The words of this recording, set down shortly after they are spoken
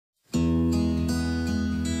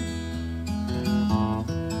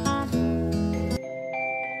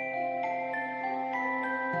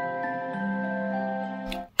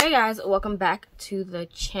Hey guys, welcome back to the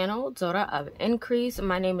channel, Daughter of Increase.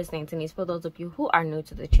 My name is NayDenise for those of you who are new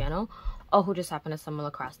to the channel or who just happened to stumble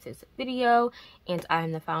across this video. And I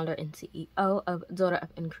am the founder and CEO of Daughter of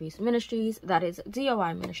Increase Ministries, that is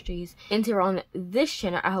DOI Ministries. And here on this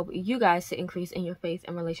channel, I help you guys to increase in your faith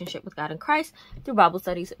and relationship with God and Christ through Bible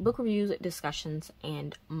studies, book reviews, discussions,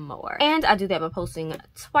 and more. And I do that by posting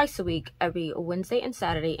twice a week, every Wednesday and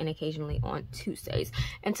Saturday, and occasionally on Tuesdays.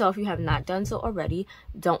 And so if you have not done so already,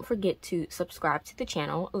 don't forget to subscribe to the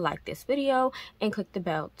channel, like this video, and click the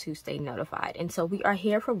bell to stay notified. And so we are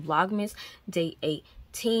here for Vlogmas Day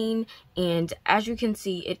 18, and as you can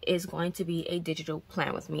see, it is going to be a digital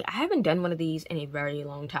plan with me. I haven't done one of these in a very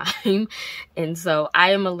long time, and so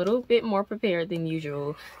I am a little bit more prepared than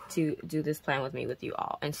usual to do this plan with me with you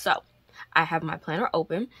all. And so I have my planner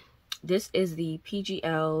open. This is the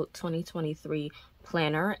PGL 2023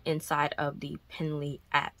 planner inside of the Penly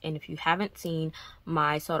app, and if you haven't seen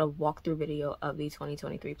my sort of walkthrough video of the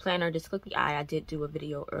 2023 planner, just click the I did do a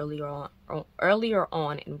video earlier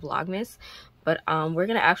on in Vlogmas, but we're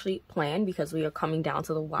gonna actually plan because we are coming down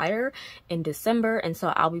to the wire in December, and so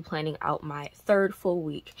I'll be planning out my third full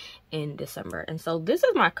week in December. And so this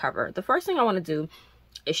is my cover. The first thing I want to do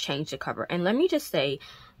is change the cover, and let me just say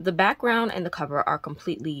the background and the cover are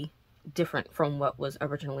completely different from what was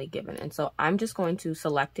originally given, and so I'm just going to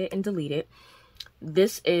select it and delete it.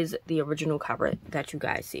 This is the original cover that you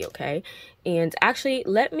guys see, okay? And actually,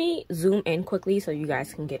 let me zoom in quickly so you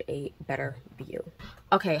guys can get a better view.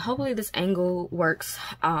 Okay, hopefully this angle works.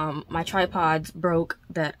 My tripod's broke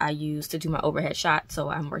that I use to do my overhead shot, so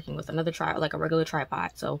I'm working with another like a regular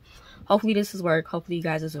tripod. So hopefully this is work. Hopefully you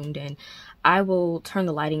guys are zoomed in. I will turn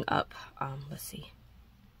the lighting up. Let's see.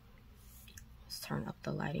 Turn up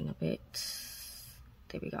the lighting a bit.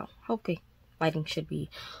 There we go. Okay, lighting should be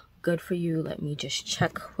good for you. Let me just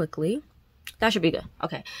check quickly. That should be good.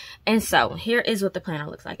 Okay, and so here is what the planner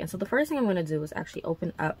looks like. And so the first thing I'm going to do is actually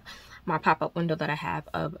open up my pop-up window that I have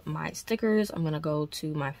of my stickers. I'm going to go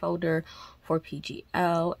to my folder for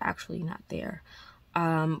PGL. Actually, not there.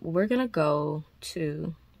 We're going to go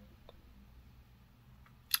to,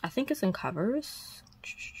 I think it's in covers.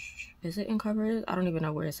 Is it in covers? I don't even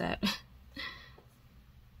know where it's at.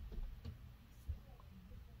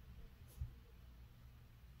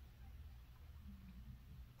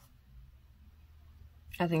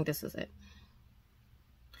 I think this is it.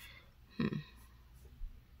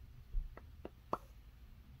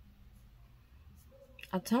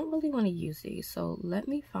 I don't really want to use these, so let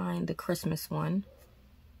me find the Christmas one.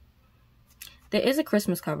 There is a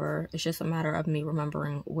Christmas cover. It's just a matter of me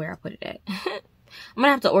remembering where I put it at. I'm gonna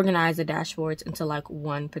have to organize the dashboards into like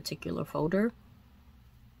one particular folder.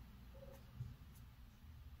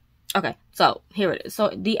 Okay, so here it is.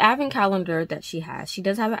 So the advent calendar that she has, she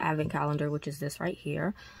does have an advent calendar, which is this right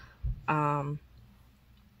here.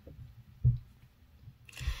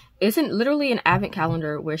 Isn't literally an advent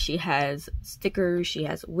calendar where she has stickers, she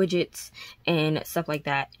has widgets and stuff like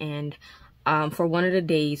that. And for one of the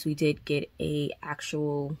days we did get a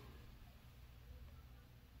actual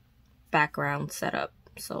background setup,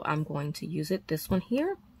 so I'm going to use it. This one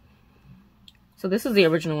here. So this is the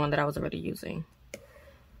original one that I was already using.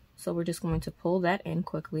 So we're just going to pull that in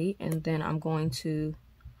quickly, and then I'm going to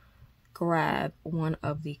grab one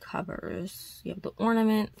of the covers. You have the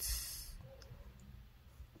ornaments.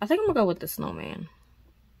 I think I'm gonna go with the snowman.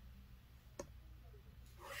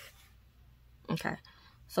 Okay,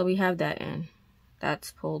 so we have that in.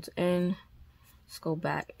 That's pulled in. Let's go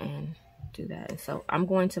back and do that. And so I'm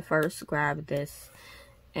going to first grab this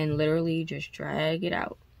and literally just drag it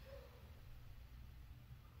out.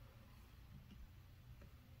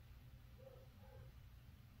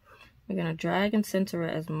 We're going to drag and center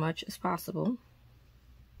it as much as possible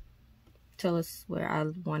till it's where I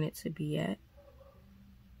want it to be at.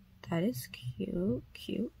 That is cute,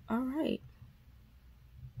 cute. All right.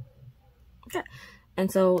 Okay.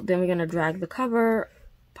 And so then we're going to drag the cover,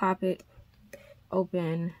 pop it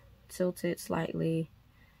open, tilt it slightly.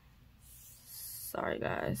 Sorry,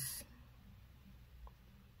 guys.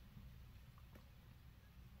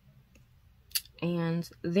 And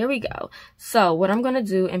there we go. So what I'm going to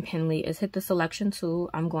do in Penly is hit the selection tool.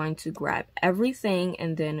 I'm going to grab everything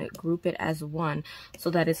and then group it as one so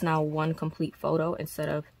that it's now one complete photo instead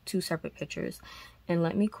of two separate pictures. And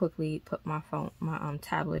let me quickly put my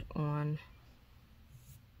tablet on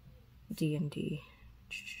D&D.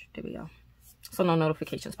 There we go. So no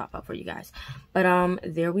notifications pop up for you guys. But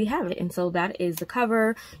there we have it. And so that is the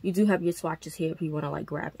cover. You do have your swatches here if you want to like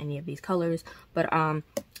grab any of these colors. But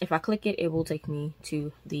if I click it, it will take me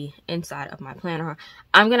to the inside of my planner.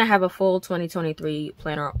 I'm gonna have a full 2023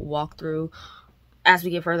 planner walkthrough as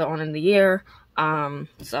we get further on in the year.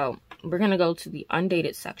 So we're gonna go to the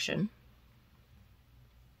undated section,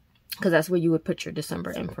 because that's where you would put your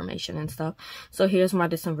December information and stuff. So here's my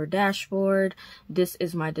December dashboard. This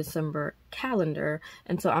is my December calendar.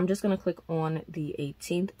 And so I'm just going to click on the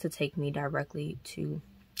 18th to take me directly to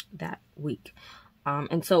that week.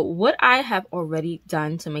 And so what I have already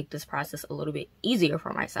done to make this process a little bit easier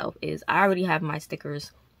for myself is I already have my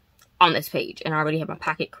stickers on this page, and I already have my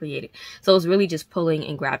pocket created. So it's really just pulling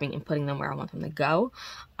and grabbing and putting them where I want them to go.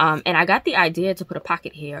 And I got the idea to put a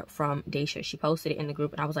pocket here from Daisha. She posted it in the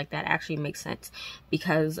group, and I was like, that actually makes sense,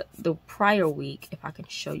 because the prior week, if I can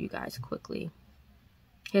show you guys quickly,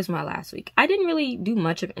 here's my last week. I didn't really do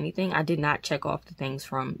much of anything. I did not check off the things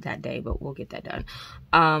from that day, but we'll get that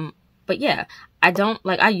done. But yeah,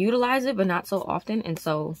 I utilize it, but not so often. And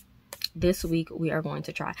so this week we are going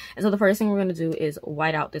to try. And so the first thing we're going to do is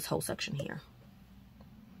white out this whole section here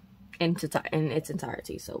in its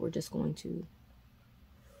entirety. So we're just going to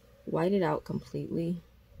white it out completely.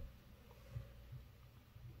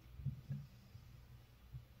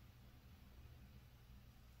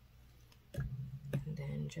 And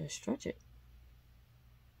then just stretch it.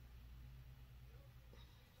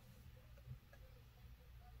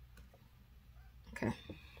 Okay.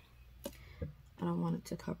 I don't want it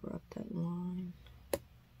to cover up that line.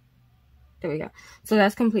 There we go. So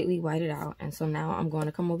that's completely whited out. And so now I'm going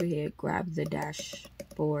to come over here, grab the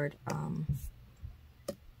dashboard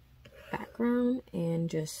background, and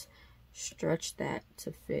just stretch that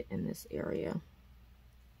to fit in this area.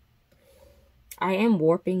 I am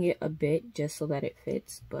warping it a bit just so that it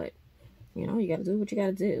fits, but you know, you got to do what you got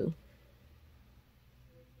to do.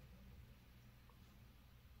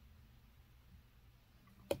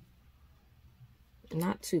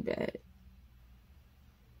 Not too bad.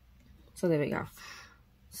 So there we go.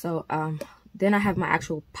 So then I have my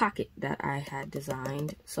actual pocket that I had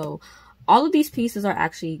designed. So all of these pieces are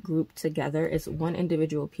actually grouped together. It's one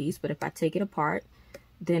individual piece, but if I take it apart,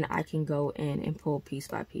 then I can go in and pull piece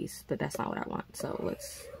by piece, but that's not what I want. So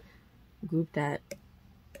let's group that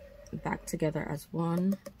back together as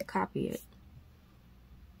one, copy it,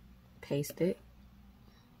 paste it.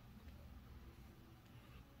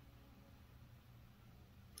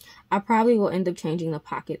 I probably will end up changing the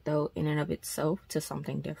pocket though in and of itself to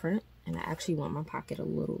something different. And I actually want my pocket a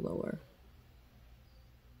little lower.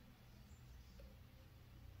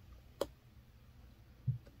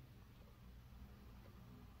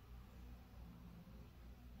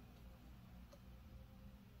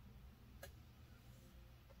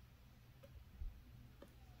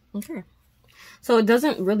 Okay. So it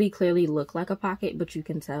doesn't really clearly look like a pocket, but you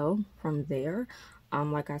can tell from there.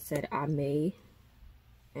 Like I said, I may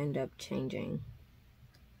end up changing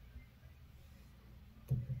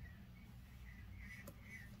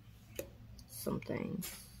some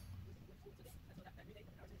things.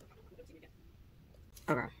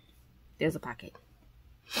 Okay, there's a pocket.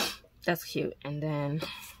 That's cute. And then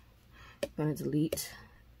I'm gonna delete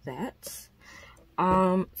that.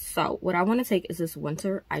 So what I want to take is this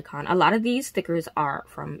winter icon. A lot of these stickers are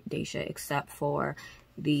from Daisha, except for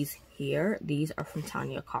these here. These are from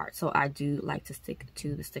Tanya Card. So I do like to stick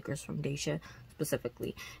to the stickers from Daisha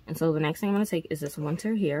specifically. And so the next thing I'm going to take is this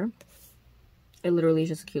winter here. It literally is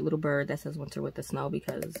just a cute little bird that says winter with the snow,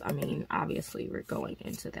 because I mean, obviously we're going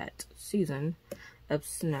into that season of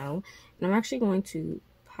snow. And I'm actually going to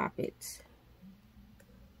pop it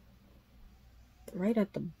right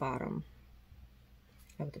at the bottom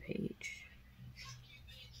of the page.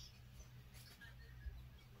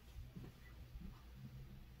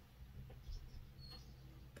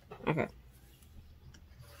 Okay,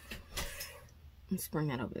 let's bring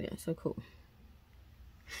that over there. So cool.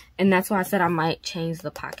 And that's why I said I might change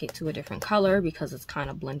the pocket to a different color, because it's kind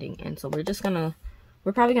of blending in. So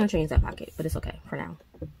we're probably gonna change that pocket, but it's okay for now.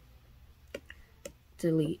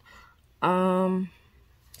 Delete.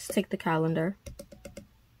 Let's take the calendar.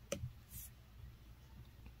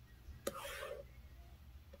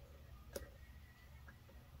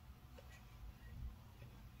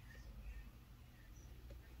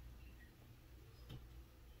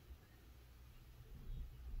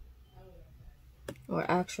 Or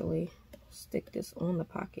actually, stick this on the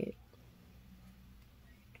pocket.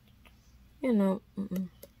 You know,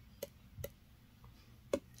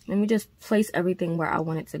 let me just place everything where I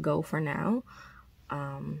want it to go for now.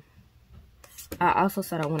 I also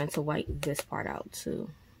said I wanted to white this part out too,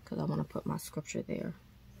 because I want to put my scripture there.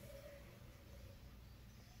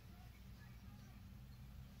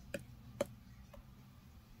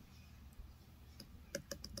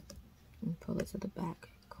 And pull it to the back.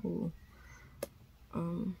 Cool.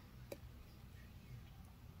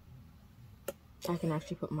 I can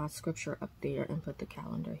actually put my scripture up there and put the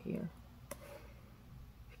calendar here.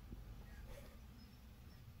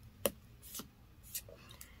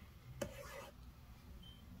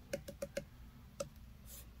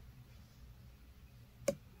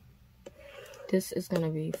 This is going to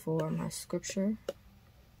be for my scripture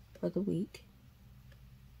for the week.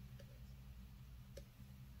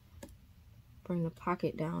 Bring the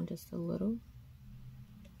pocket down just a little.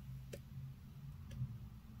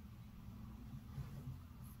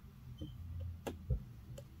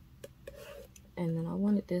 And then I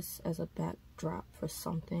wanted this as a backdrop for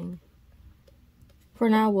something. For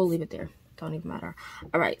now, we'll leave it there. Don't even matter.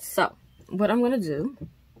 All right, so what I'm going to do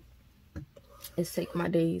is take my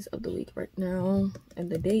days of the week right now and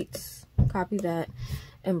the dates, copy that,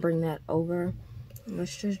 and bring that over.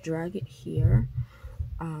 Let's just drag it here.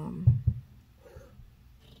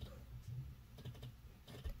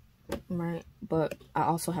 Right, but I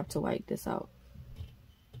also have to white this out.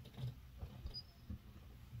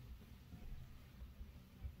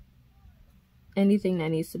 Anything that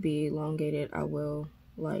needs to be elongated, I will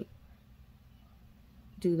like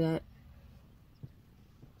do that.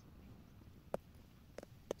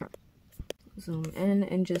 Zoom in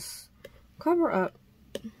and just cover up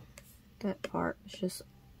that part. It's just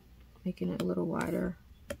making it a little wider.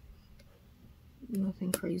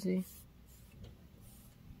 Nothing crazy.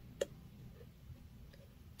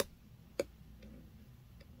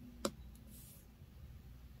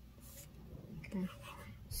 Okay.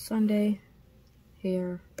 Sunday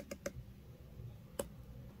here.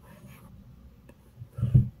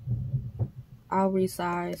 I'll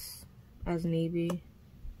resize as navy.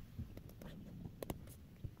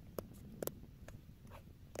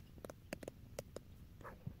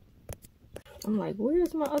 I'm like,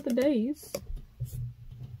 where's my other days?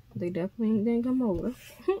 They definitely didn't come over.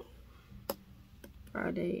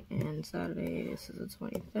 Friday and Saturday. This is the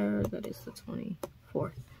 23rd. That is the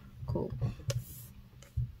 24th. Cool.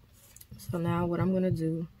 So now what I'm going to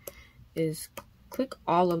do is click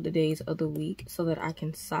all of the days of the week so that I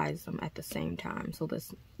can size them at the same time. So that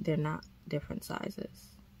they're not different sizes.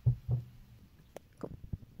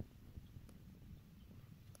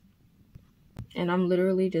 And I'm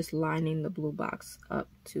literally just lining the blue box up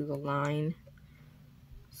to the line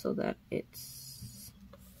so that it's,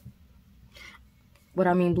 what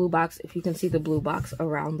I mean blue box, if you can see the blue box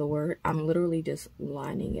around the word, I'm literally just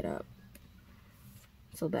lining it up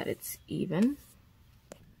so that it's even.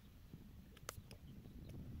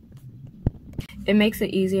 It makes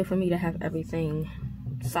it easier for me to have everything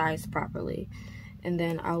sized properly. And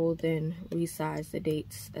then I will then resize the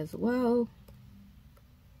dates as well.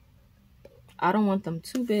 I don't want them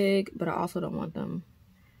too big, but I also don't want them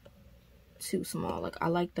too small. Like, I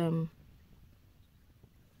like them.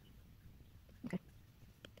 Okay.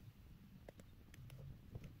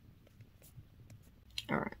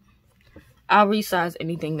 All right. I'll resize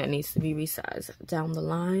anything that needs to be resized down the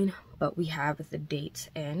line, but we have the dates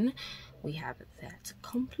in. We have that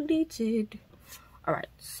completed. All right.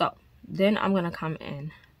 So then I'm going to come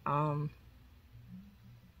in.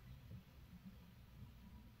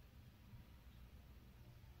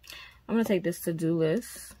 I'm going to take this to-do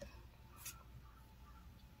list.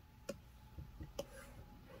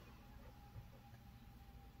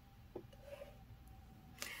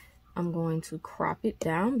 I'm going to crop it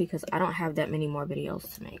down because I don't have that many more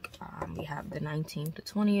videos to make. We have the 19th, the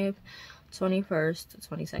 20th, 21st, the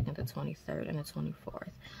 22nd, the 23rd, and the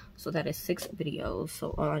 24th. So that is 6 videos.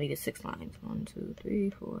 So all I need is 6 lines. 1, 2, 3,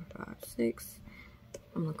 4, 5, 6.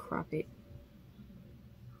 I'm going to crop it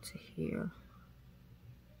to here.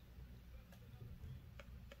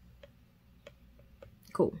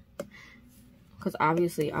 Cool. Because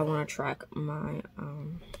obviously I want to track my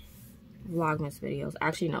Vlogmas videos.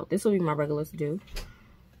 Actually, no, this will be my regular to do.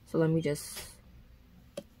 So let me just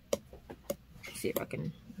see if I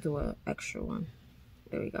can do an extra one.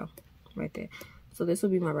 There we go, right there. So this will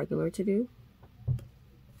be my regular to do,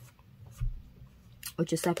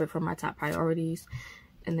 which is separate from my top priorities.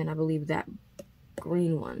 And then I believe that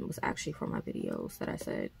green one was actually for my videos that I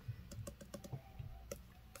said.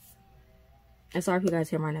 And sorry if you guys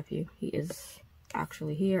hear my nephew. He is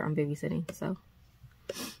actually here. I'm babysitting, so.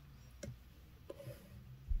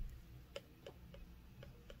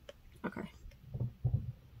 Okay.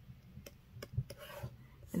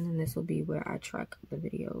 And then this will be where I track the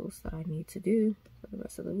videos that I need to do for the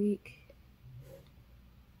rest of the week.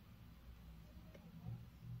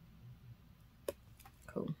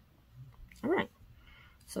 Cool. All right.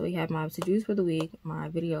 So we have my to-dos for the week, my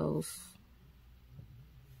videos.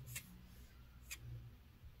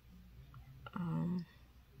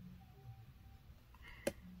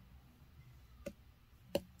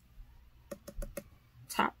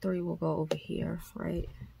 top 3 will go over here, right?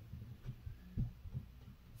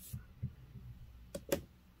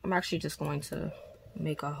 I'm actually just going to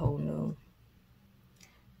make a whole new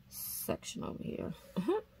section over here.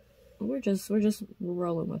 We're just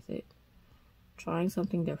rolling with it, trying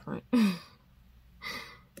something different.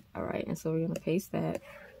 All right, and so we're gonna paste that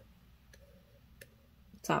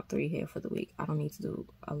top 3 here for the week. I don't need to do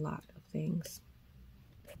a lot of things.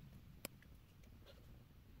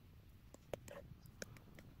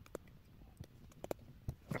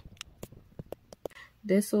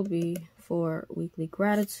 This will be for weekly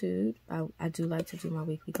gratitude. I do like to do my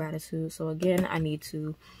weekly gratitude. So again, I need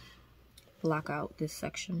to block out this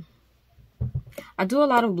section. I do a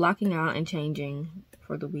lot of blocking out and changing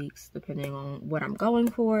for the weeks depending on what I'm going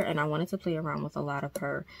for. And I wanted to play around with a lot of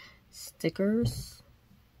her stickers.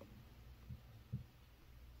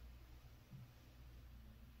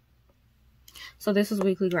 So this is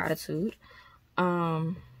weekly gratitude.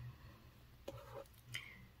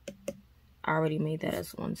 I already made that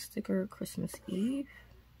as 1 sticker. Christmas Eve.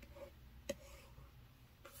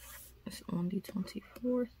 It's on the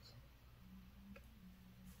 24th.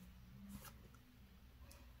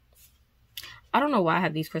 I don't know why I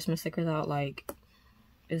have these Christmas stickers out. Like,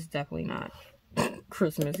 it's definitely not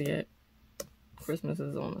Christmas yet. Christmas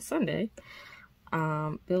is on a Sunday.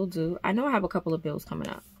 Bill due. I know I have a couple of bills coming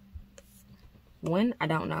up. When? I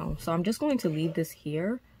don't know. So I'm just going to leave this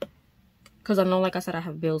here. Because I know, like I said, I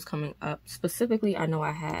have bills coming up. Specifically, I know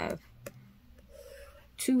I have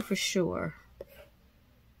 2 for sure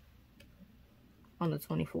on the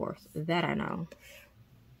 24th. That I know.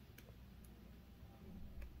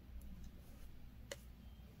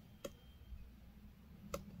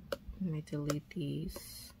 Let me delete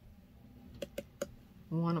these.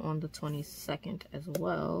 1 on the 22nd as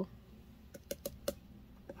well.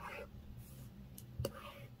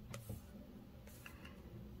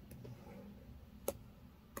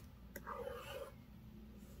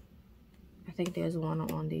 I think there's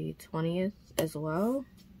 1 on the 20th as well.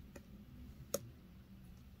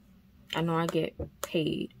 I know I get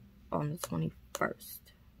paid on the 21st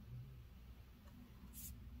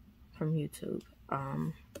from YouTube.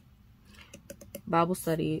 Bible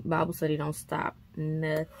study don't stop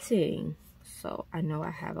nothing. So I know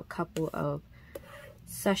I have a couple of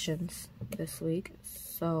sessions this week.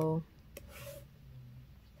 So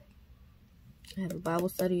I have a Bible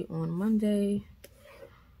study on Monday,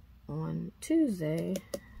 on Tuesday,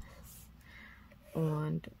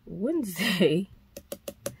 on Wednesday.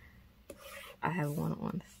 I have 1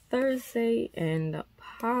 on Thursday, and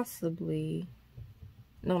possibly,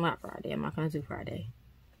 no, not Friday. I'm not going to do Friday.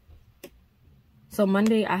 So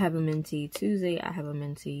Monday, I have a mentee. Tuesday, I have a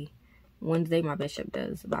mentee. Wednesday, my bishop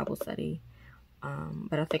does Bible study.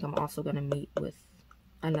 But I think I'm also going to meet with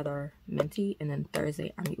another mentee. And then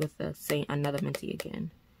Thursday, I meet with another mentee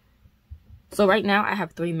again. So right now, I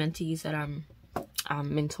have 3 mentees that I'm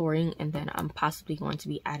mentoring. And then I'm possibly going to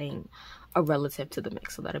be adding a relative to the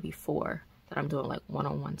mix. So that'll be 4 that I'm doing like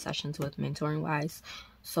one-on-one sessions with mentoring wise.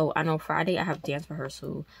 So I know Friday I have dance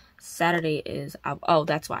rehearsal. Saturday is, oh,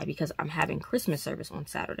 that's why, because I'm having Christmas service on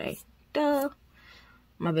Saturday. Duh.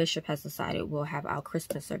 My bishop has decided we'll have our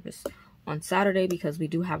Christmas service on Saturday because we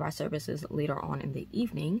do have our services later on in the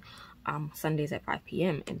evening, Sundays at 5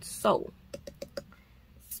 p.m. And so,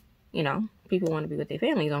 you know, people want to be with their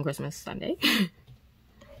families on Christmas Sunday.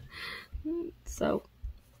 So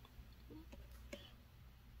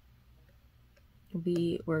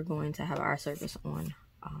we're going to have our service on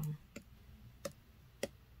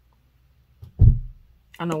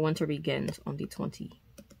I know winter begins on the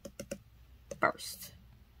 21st.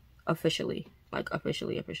 Officially, like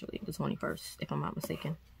officially the 21st, if I'm not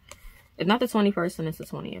mistaken. It's not the 21st and it's the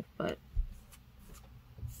 20th, but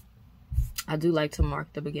I do like to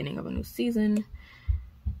mark the beginning of a new season.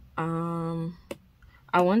 I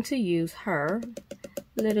want to use her,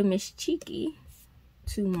 Little Miss Cheeky,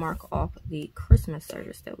 to mark off the Christmas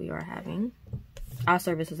service that we are having. Our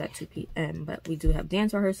service is at 2 p.m., but we do have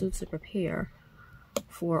dance rehearsal to prepare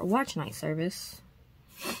for watch night service.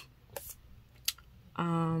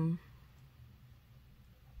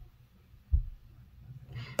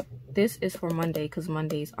 This is for Monday because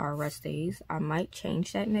Mondays are rest days. I might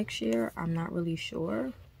change that next year. I'm not really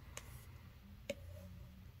sure.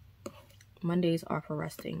 Mondays are for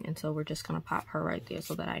resting, and so we're just gonna pop her right there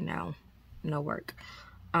so that I know no work.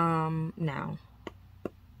 Now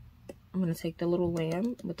I'm gonna take the little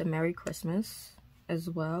lamb with the Merry Christmas as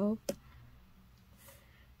well.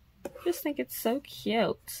 Just think it's so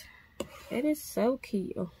cute. It is so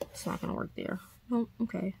cute. Oh, it's not gonna work there. Oh,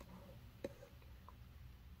 okay.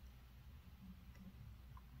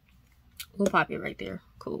 We'll pop it right there.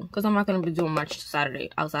 Cool. Because I'm not going to be doing much Saturday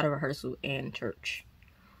outside of rehearsal and church.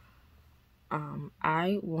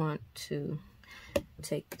 I want to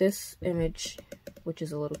take this image, which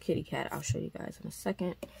is a little kitty cat. I'll show you guys in a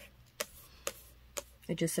second.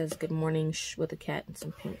 It just says good morning with a cat and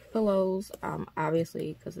some pink pillows.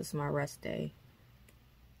 Obviously, because it's my rest day,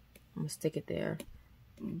 I'm going to stick it there.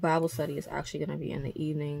 Bible study is actually going to be in the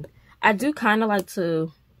evening. I do kind of like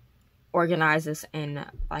to organize this in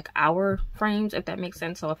like hour frames, if that makes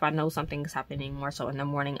sense. So if I know something's happening more so in the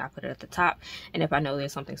morning, I put it at the top, and if I know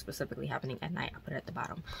there's something specifically happening at night, I put it at the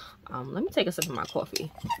bottom. Let me take a sip of my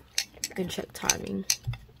coffee and check timing.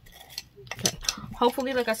 Okay,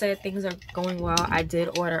 hopefully, like I said, things are going well. I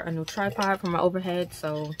did order a new tripod for my overhead,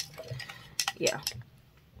 so yeah.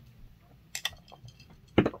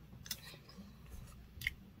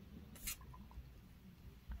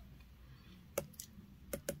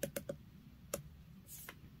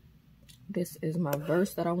 This is my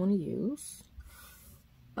verse that I want to use,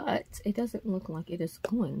 but it doesn't look like it is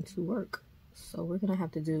going to work. So we're going to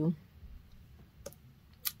have to do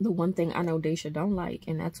the one thing I know Daisha don't like,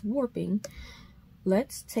 and that's warping.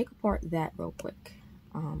 Let's take apart that real quick.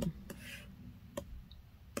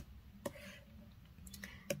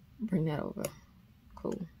 Bring that over.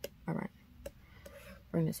 Cool. All right.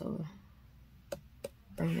 Bring this over.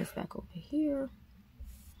 Bring this back over here.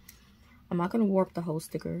 I'm not going to warp the whole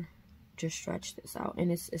sticker. Just stretch this out,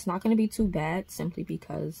 and it's not going to be too bad simply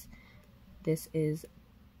because this is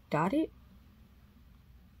dotted.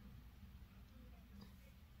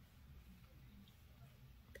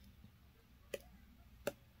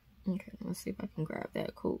 Okay, let's see if I can grab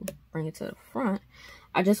that. Cool. Bring it to the front.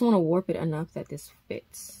 I just want to warp it enough that this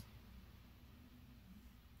fits.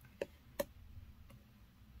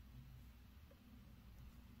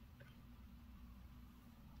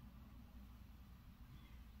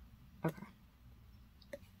 Okay.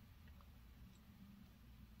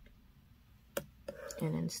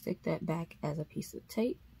 And then stick that back as a piece of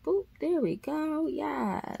tape. Boop, there we go.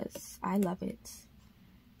 Yes, I love it.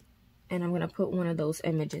 And I'm going to put one of those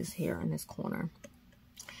images here in this corner.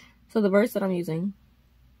 So the verse that I'm using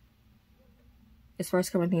is 1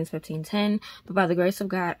 Corinthians 15:10. But by the grace of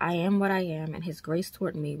God, I am what I am, and his grace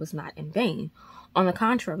toward me was not in vain. On the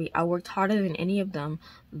contrary, I worked harder than any of them,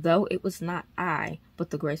 though it was not I, but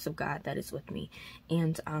the grace of God that is with me.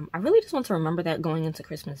 And I really just want to remember that going into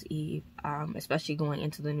Christmas Eve, especially going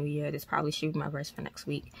into the new year. This probably should be my verse for next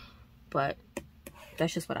week, but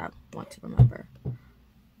that's just what I want to remember.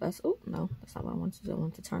 Oh, no, that's not what I want to do. I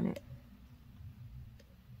want to turn it.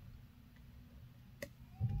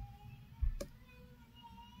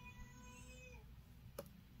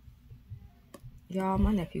 Y'all,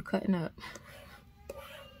 my nephew cutting up.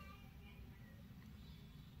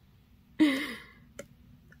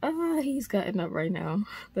 He's cutting up right now.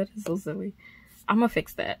 That is so silly. I'm gonna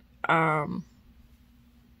fix that. I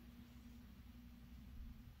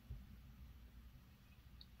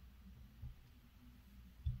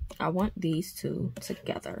want these two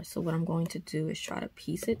together. So what I'm going to do is try to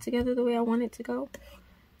piece it together the way I want it to go.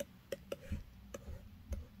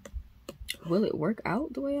 Will it work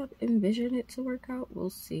out the way I envision it to work out? We'll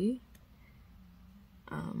see.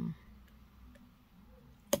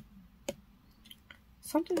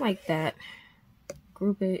 Something like that.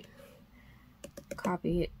 Group it,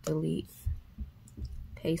 copy it, delete,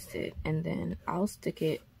 paste it, and then I'll stick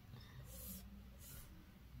it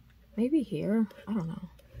maybe here. I don't know.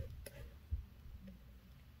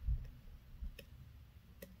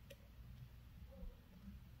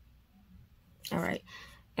 All right,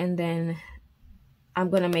 and then I'm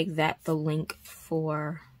gonna make that the link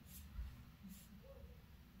for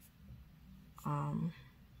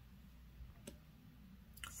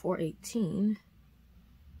 418.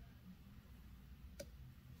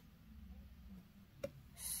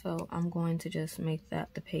 So I'm going to just make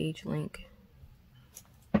that the page link.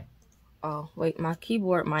 Oh, wait, my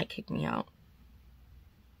keyboard might kick me out.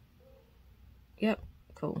 Yep,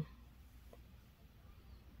 cool.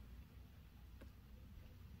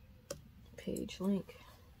 Page link.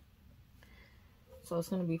 So it's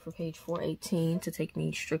going to be for page 418 to take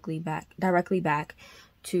me directly back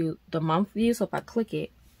to the month view. So if I click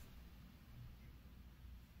it,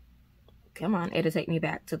 come on, it'll take me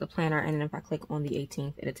back to the planner, and then if I click on the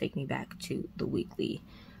 18th, it'll take me back to the weekly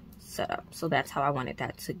setup. So that's how I wanted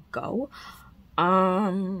that to go.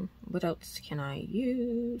 What else can I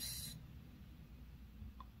use?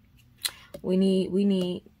 We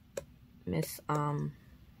need Miss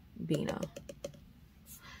Bina,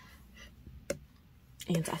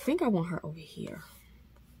 and I think I want her over here.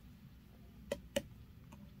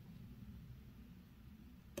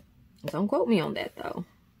 Don't quote me on that though,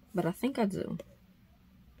 but I think I do.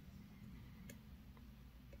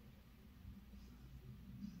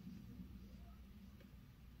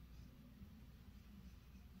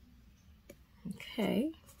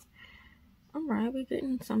 Okay. All right, we're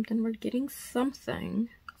getting something. We're getting something.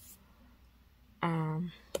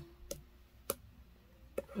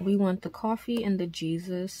 We want the coffee and the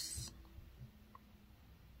Jesus.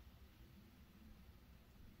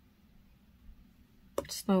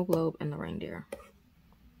 Snow globe and the reindeer.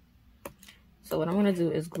 So what I'm going to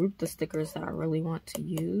do is group the stickers that I really want to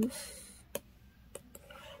use.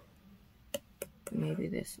 Maybe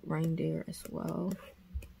this reindeer as well.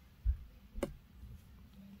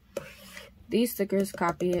 These stickers,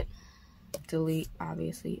 copy it, delete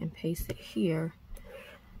obviously, and paste it here.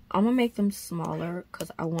 I'm going to make them smaller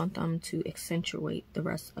because I want them to accentuate the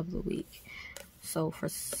rest of the week. So for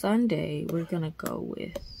Sunday, we're going to go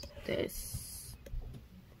with this.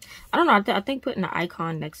 I don't know. I think putting an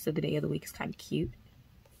icon next to the day of the week is kind of cute.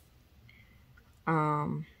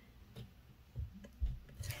 Friday,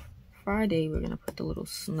 we're going to put the little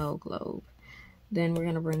snow globe. Then we're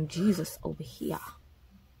going to bring Jesus over here.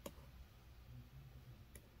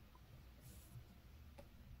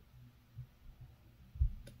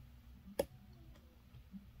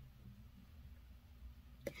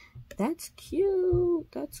 That's cute.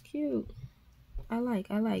 That's cute. I like.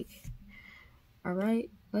 All right,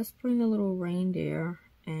 let's bring the little reindeer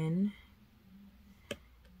in.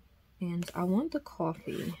 And I want the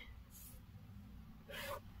coffee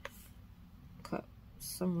cup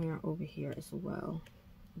somewhere over here as well.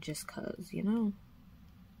 Just cause, you know,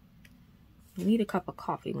 you need a cup of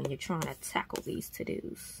coffee when you're trying to tackle these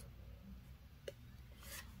to-dos.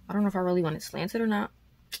 I don't know if I really want it slanted or not,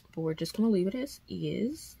 but we're just gonna leave it as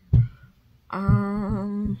is.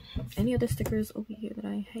 Any other stickers over here that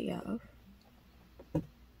I have?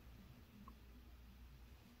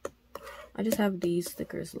 I just have these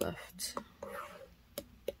stickers left.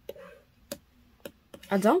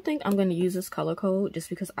 I don't think I'm going to use this color code just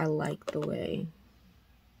because I like the way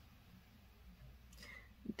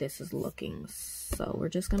this is looking. So we're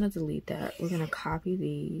just going to delete that. We're going to copy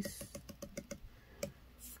these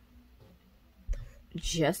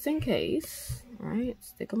just in case. All right,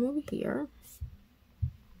 stick them over here.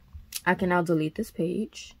 I can now delete this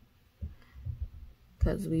page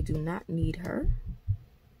because we do not need her.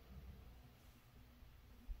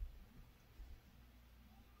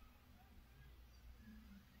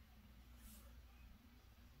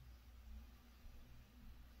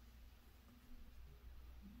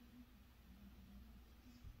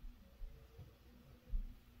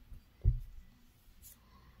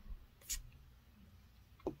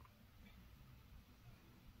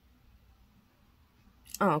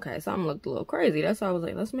 Oh, okay, something looked a little crazy. That's why I was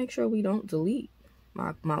like, let's make sure we don't delete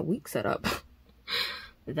my week setup.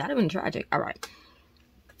 That'd have been tragic. All right.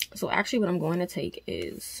 So actually what I'm going to take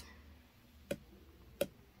is,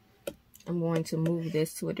 I'm going to move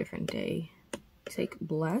this to a different day. Take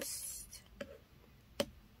blessed.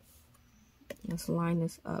 Let's line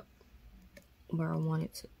this up where I want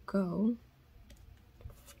it to go.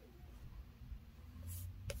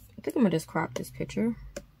 I think I'm gonna just crop this picture.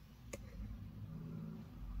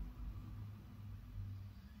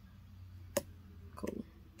 Cool.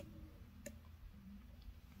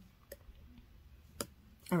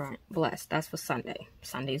 All right, blessed. That's for Sunday.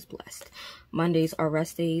 Sunday's blessed. Mondays are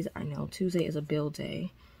rest days. I know Tuesday is a build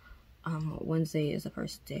day. Wednesday is the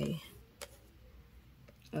first day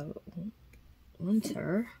of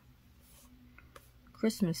winter.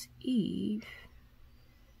 Christmas Eve.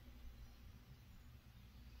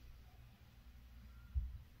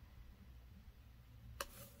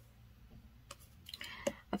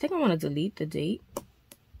 I think I want to delete the date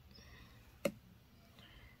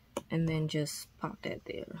and then just pop that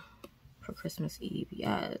there for Christmas Eve.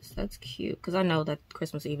 Yes, that's cute because I know that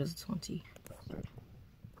Christmas Eve is the 23rd.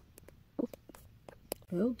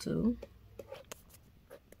 Will do.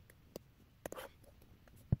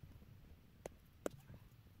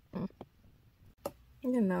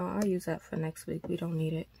 You know, I'll use that for next week. We don't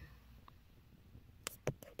need it.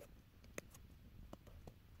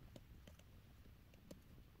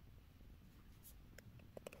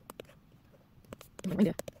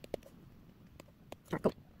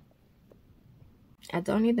 I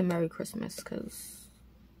don't need the Merry Christmas because,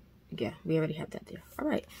 yeah, we already have that there. All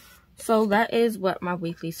right. So that is what my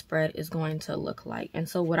weekly spread is going to look like. And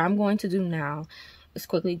so what I'm going to do now is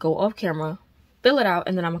quickly go off camera, fill it out,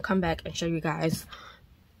 and then I'm going to come back and show you guys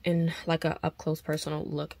in like a up close personal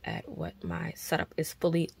look at what my setup is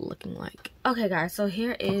fully looking like. Okay guys, so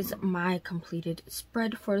here is my completed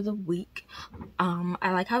spread for the week.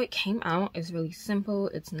 I like how it came out. It's really simple,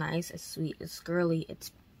 it's nice, it's sweet, it's girly,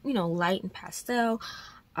 it's, you know, light and pastel.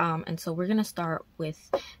 And so we're gonna start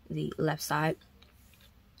with the left side.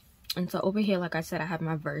 And so over here, like I said, I have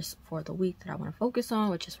my verse for the week that I want to focus on,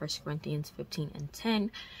 which is 1 Corinthians 15:10.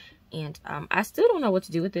 And I still don't know what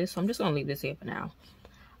to do with this, so I'm just gonna leave this here for now.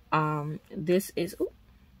 This is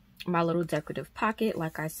my little decorative pocket.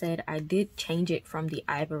 Like I said, I did change it from the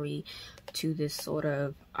ivory to this sort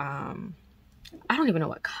of I don't even know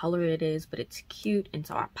what color it is, but it's cute, and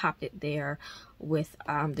so I popped it there with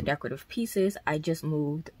the decorative pieces. I just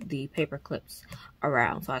moved the paper clips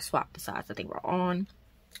around, so I swapped the sides that they were on,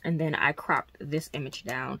 and then I cropped this image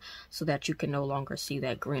down so that you can no longer see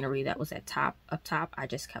that greenery that was up top. I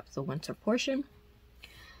just kept the winter portion.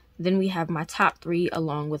 Then we have my top 3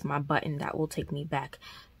 along with my button that will take me back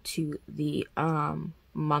to the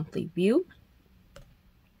monthly view.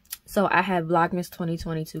 So I have Vlogmas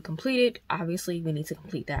 2022 completed. Obviously, we need to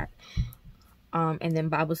complete that. And then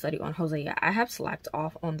Bible study on Hosea. I have slacked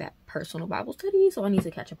off on that personal Bible study, so I need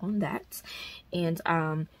to catch up on that. And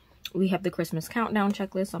we have the Christmas countdown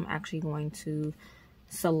checklist. So I'm actually going to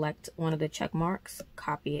select one of the check marks,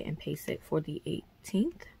 copy it, and paste it for the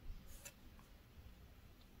 18th.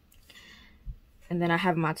 And then I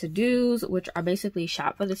have my to-dos, which are basically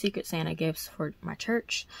shop for the Secret Santa gifts for my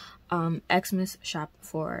church. Xmas, shop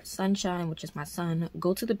for Sunshine, which is my son.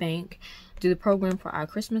 Go to the bank. Do the program for our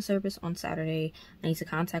Christmas service on Saturday. I need to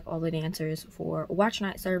contact all the dancers for watch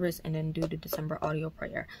night service. And then do the December audio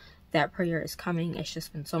prayer. That prayer is coming. It's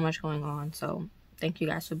just been so much going on. So thank you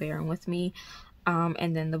guys for bearing with me.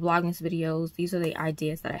 And then the Vlogmas videos. These are the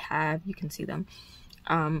ideas that I have. You can see them.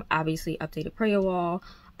 Obviously, updated prayer wall.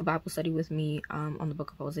 A Bible study with me on the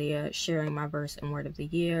book of Hosea, sharing my verse and word of the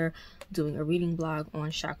year, doing a reading blog on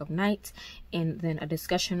Shock of Night, and then a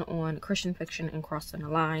discussion on Christian fiction and crossing the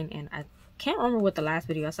line. And I can't remember what the last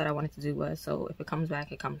video I said I wanted to do was, so if it comes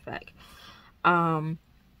back, it comes back.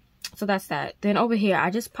 So that's that. Then over here, I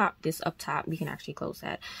just popped this up top. We can actually close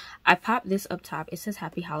that. I popped this up top. It says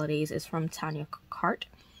Happy Holidays. It's from Tanya Cart.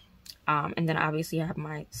 And then obviously I have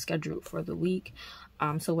my schedule for the week.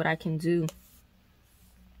 So what I can do,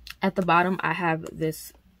 at the bottom, I have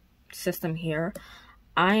this system here.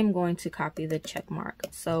 I am going to copy the check mark.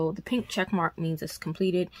 So the pink check mark means it's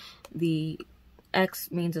completed. The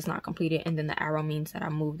X means it's not completed. And then the arrow means that I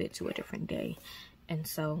moved it to a different day. And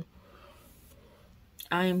so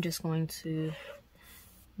I am just going to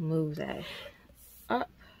move that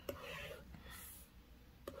up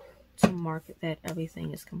to mark that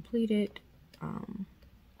everything is completed.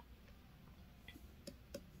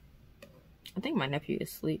 I think my nephew is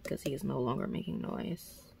asleep because he is no longer making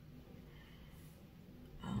noise.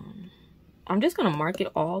 I'm just going to mark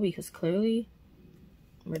it all because clearly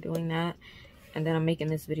we're doing that. And then I'm making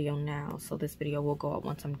this video now. So this video will go up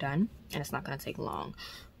once I'm done. And it's not going to take long.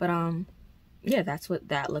 But yeah, that's what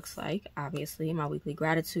that looks like. Obviously, my weekly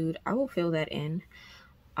gratitude. I will fill that in.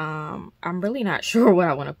 I'm really not sure what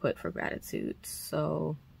I want to put for gratitude.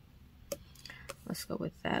 So let's go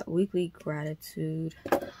with that. Weekly gratitude.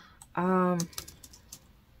 Oops,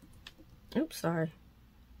 sorry.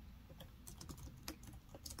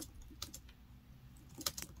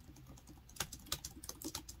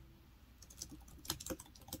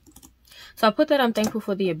 So I put that I'm thankful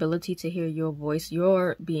for the ability to hear your voice,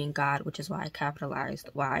 your being God, which is why I capitalized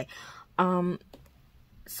why.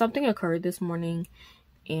 Something occurred this morning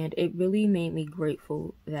and it really made me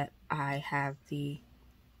grateful that I have the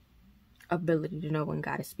ability to know when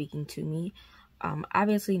God is speaking to me.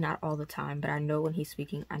 Obviously not all the time, but I know when he's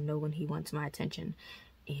speaking. I know when he wants my attention.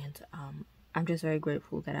 And I'm just very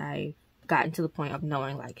grateful that I've gotten to the point of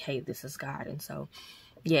knowing like, hey, this is God. And so,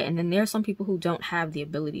 yeah. And then there are some people who don't have the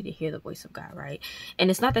ability to hear the voice of God, right? And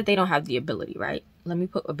it's not that they don't have the ability, right? Let me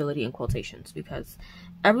put ability in quotations because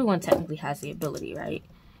everyone technically has the ability, right?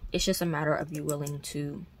 It's just a matter of you willing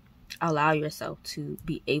to allow yourself to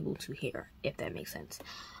be able to hear, if that makes sense.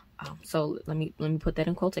 So let me put that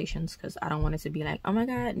in quotations because I don't want it to be like, oh my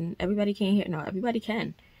God, and everybody can't hear. No, everybody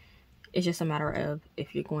can. It's just a matter of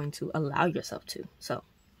if you're going to allow yourself to. So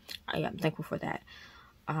I am thankful for that.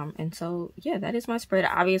 And so, yeah, that is my spread.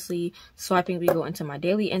 Obviously, swiping, we go into my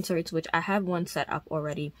daily inserts, which I have one set up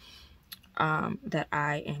already that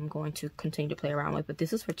I am going to continue to play around with. But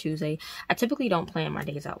this is for Tuesday. I typically don't plan my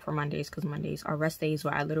days out for Mondays because Mondays are rest days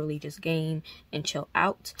where I literally just game and chill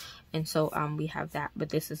out. And so we have that. But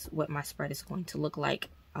this is what my spread is going to look like.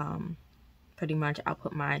 Pretty much I'll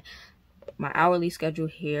put my my hourly schedule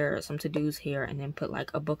here, some to-dos here, and then put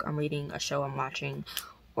like a book I'm reading, a show I'm watching,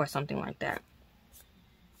 or something like that.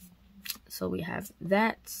 So we have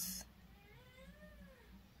that.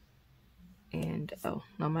 And oh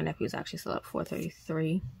no, my nephew's actually still up,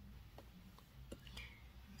 4:33.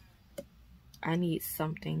 I need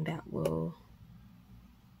something that will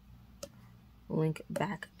link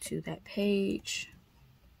back to that page.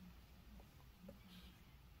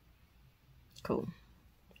 Cool.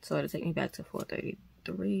 So it'll take me back to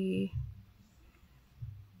 4:33.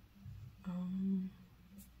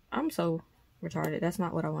 I'm so retarded. That's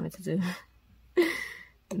not what I wanted to do.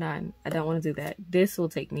 None. I don't want to do that. This will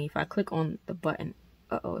take me, if I click on the button,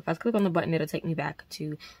 if I click on the button, it'll take me back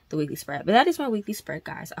to the weekly spread. But that is my weekly spread,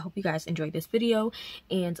 guys. I hope you guys enjoyed this video.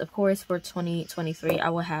 And of course, for 2023, I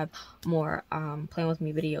will have more Plan With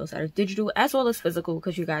Me videos that are digital as well as physical,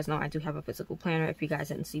 because you guys know I do have a physical planner. If you guys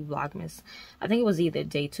didn't see Vlogmas, I think it was either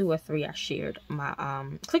day 2 or 3, I shared my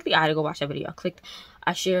click the eye to go watch that video.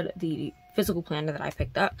 I shared the physical planner that I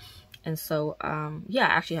picked up. And so yeah,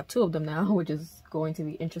 I actually have 2 of them now, which is going to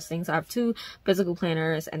be interesting. So I have 2 physical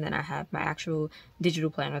planners, and then I have my actual digital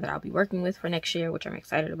planner that I'll be working with for next year, which I'm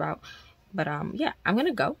excited about. But yeah, I'm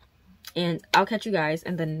gonna go, and I'll catch you guys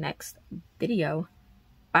in the next video.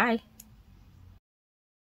 Bye.